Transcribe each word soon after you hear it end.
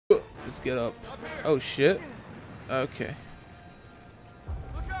Let's get up. Oh shit. Okay.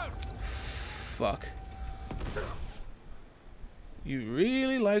 Fuck. You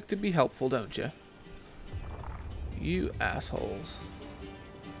really like to be helpful, don't you? You assholes.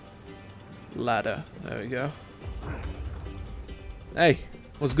 Ladder. There we go. Hey,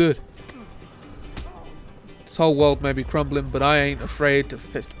 what's good? This whole world may be crumbling, but I ain't afraid to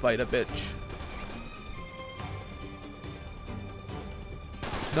fist fight a bitch.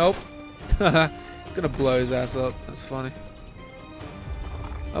 Nope. He's gonna blow his ass up. That's funny.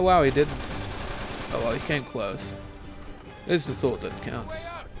 Oh wow, he didn't. Oh well, he came close. It's the thought that counts.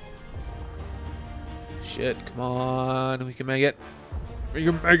 Shit, come on. We can make it. We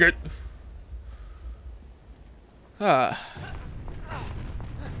can make it. Ah.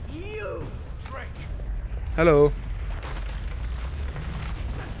 Hello.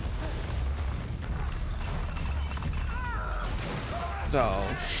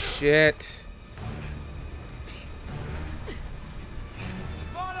 Oh shit.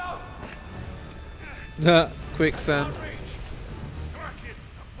 Quicksand.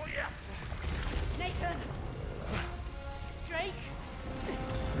 Nathan! Drake?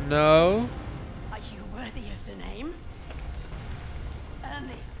 No. Are you worthy of the name? Earn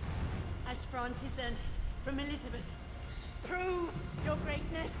this, as Francis earned it from Elizabeth. Prove your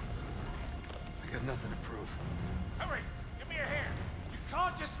greatness. I got nothing to prove. Hurry! Give me a hand! You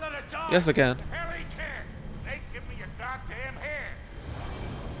can't just let her die! Yes, I can. Hell, he can't! Nate, give me your goddamn hand!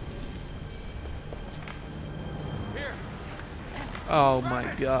 Here! Oh my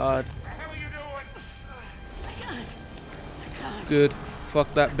god. What the hell are you doing? I can't. Good.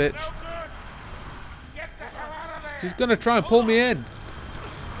 Fuck that bitch. No good! Get the hell out of there! She's gonna try and pull me in.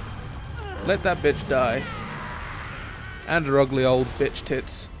 Let that bitch die. And her ugly old bitch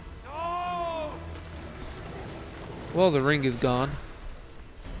tits. No! Well, the ring is gone.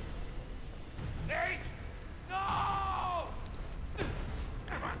 Nate! No!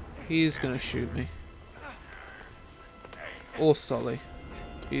 He's gonna shoot me. Or Sully.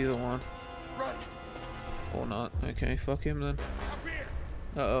 Either one. Run! Or not. Okay, fuck him then. Up here!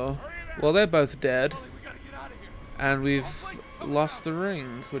 Uh-oh. Well, they're both dead. We gotta get out of here! And we've lost the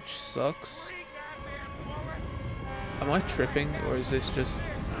ring, which sucks. 3 goddamn bullets! Am I tripping, or is this just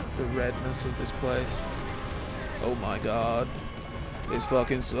the redness of this place? Oh my god. This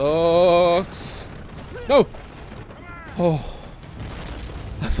fucking sucks. No! Oh.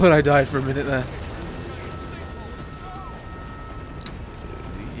 That's what I died for a minute there.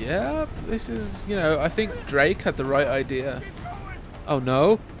 Yeah, this is, you know, I think Drake had the right idea. Oh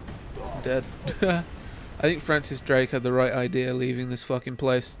no. I'm dead. I think Francis Drake had the right idea leaving this fucking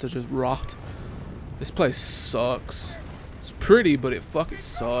place to just rot. This place sucks. It's pretty, but it fucking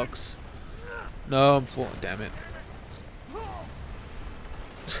sucks. No, I'm falling. Damn it.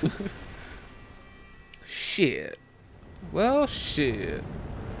 Shit. Well, shit.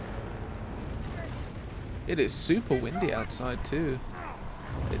 It is super windy outside too.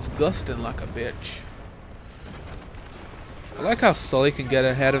 It's gusting like a bitch. I like how Sully can get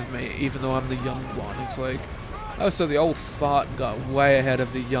ahead of me even though I'm the young one. It's like, oh, so the old fart got way ahead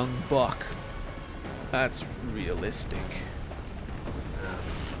of the young buck. That's realistic.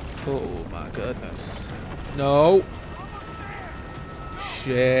 Oh my goodness. No.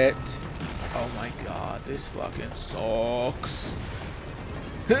 Shit. Oh my god, this fucking sucks.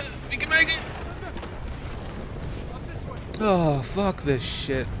 We can make it. Oh, fuck this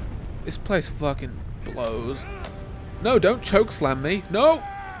shit. This place fucking blows. No, don't choke slam me. No.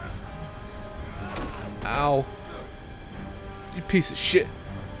 Ow. You piece of shit.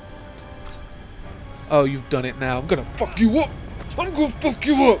 Oh, you've done it now. I'm gonna fuck you up. I'm gonna fuck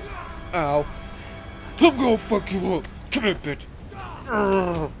you up. Ow. I'm gonna fuck you up. Come here, bitch.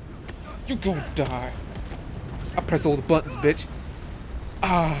 Urgh. You gonna die. I press all the buttons, bitch.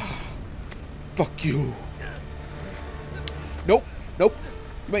 Ah. Fuck you. Nope. Nope.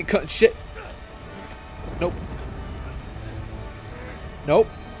 You ain't cutting shit. Nope. Nope.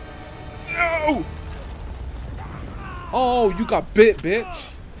 No. Oh, you got bit,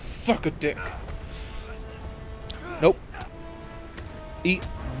 bitch. Suck a dick. Nope. Eat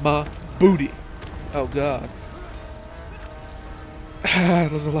my booty. Oh god.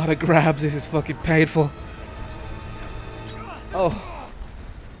 There's a lot of grabs. This is fucking painful. Oh.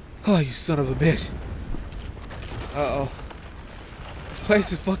 Oh, you son of a bitch. Uh-oh. This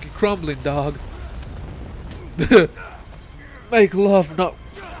place is fucking crumbling, dog. Make love, not...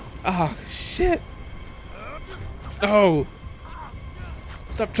 Ah, shit. Oh.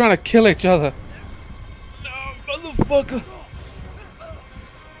 Stop trying to kill each other. No, motherfucker.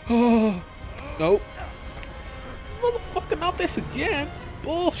 Oh. Nope. Motherfucker, not this again.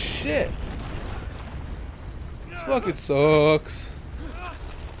 Bullshit. shit. This fucking sucks.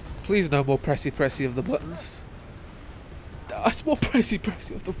 Please no more pressy of the buttons. It's more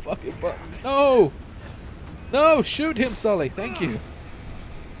pressy of the fucking buttons. No! No! Shoot him, Sully. Thank you.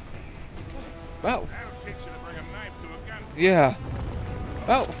 About... Yeah.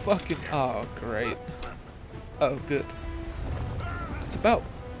 About fucking... Oh, great. Oh, good. It's about...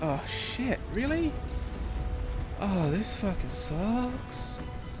 Oh, shit. Really? Oh, this fucking sucks.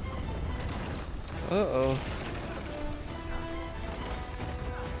 Uh-oh.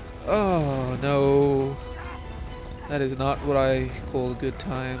 Oh, no. That is not what I call good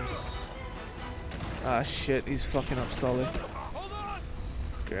times. Ah, shit. He's fucking up Sully.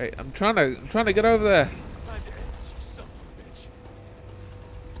 Great. I'm trying to get over there.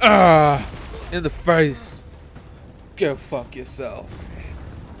 Ah! In the face. Go fuck yourself.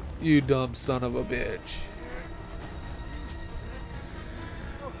 You dumb son of a bitch.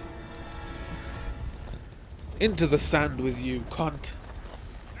 Into the sand with you, cunt.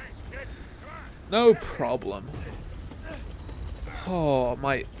 No problem. Oh,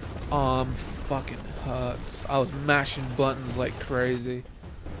 my arm fucking hurts. I was mashing buttons like crazy.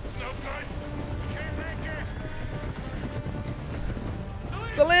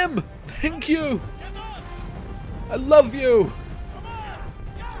 Salim! Thank you! I love you!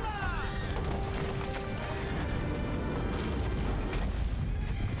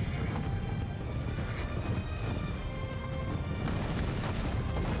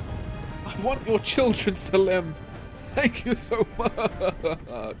 I want your children, Salim. Thank you so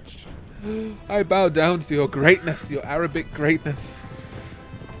much. I bow down to your greatness, your Arabic greatness.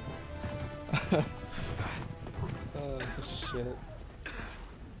 Oh, shit.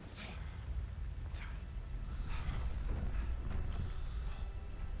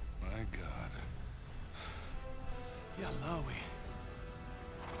 My God. Yalawi.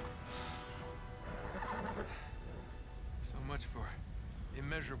 So much for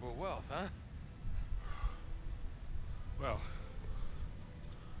immeasurable wealth, huh? Well,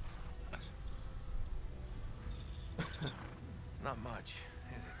 it's not much,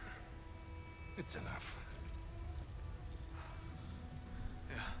 is it? It's enough.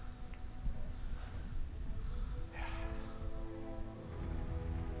 Yeah. Yeah.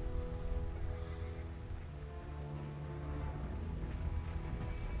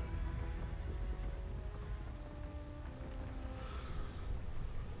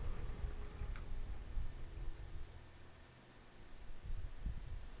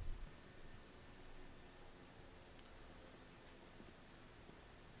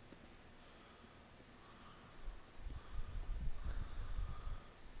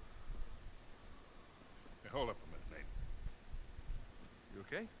 Hold up a minute, Nate. You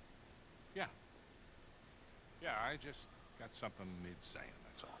okay? Yeah. Yeah, I just got something needs saying,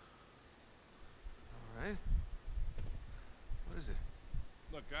 that's all. All right. What is it?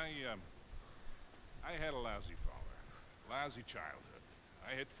 Look, I had a lousy father. Lousy childhood.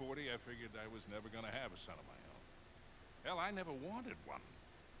 I hit 40, I figured I was never gonna have a son of my own. Hell, I never wanted one.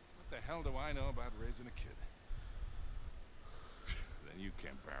 What the hell do I know about raising a kid? Then you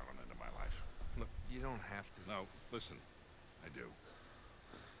came barreling into my life. Look, you don't have to. No, listen, I do.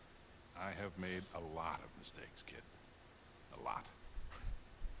 I have made a lot of mistakes, kid. A lot.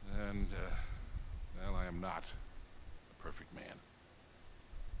 And, well, I am not a perfect man.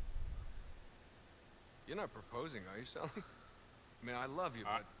 You're not proposing, are you, Sully? I mean, I love you,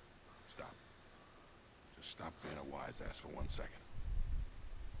 but... Stop. Just stop being a wise ass for 1 second.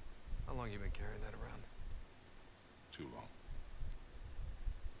 How long you been carrying that around? Too long.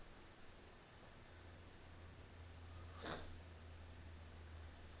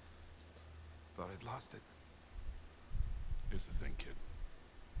 Thought I'd lost it. Here's the thing, kid.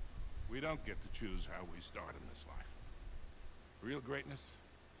 We don't get to choose how we start in this life. Real greatness,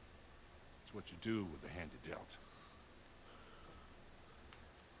 it's what you do with the hand you dealt.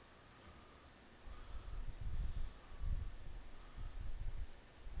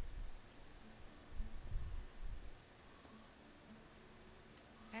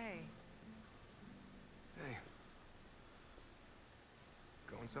 Hey. Hey.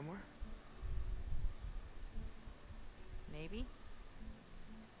 Going somewhere? Maybe?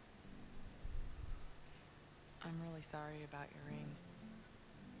 I'm really sorry about your ring.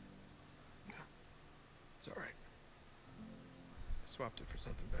 No. It's all right. I swapped it for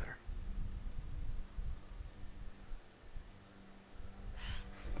something better.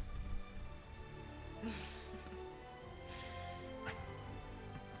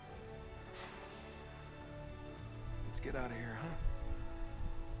 Let's get out of here, huh?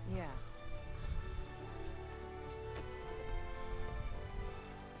 Yeah.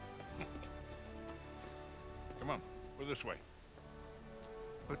 Or this way.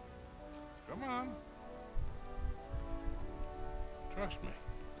 But come on. Trust me.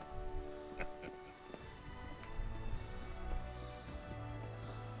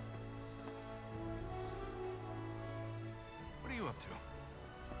 What are you up to?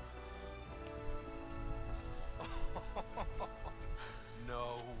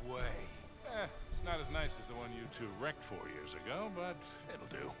 No way. It's not as nice as the one you two wrecked 4 years ago, but it'll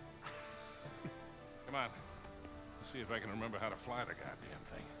do. Come on. Let's see if I can remember how to fly the goddamn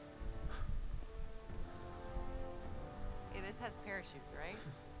thing. Hey, this has parachutes, right?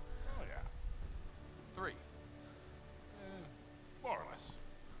 Oh, yeah. 3. More or less.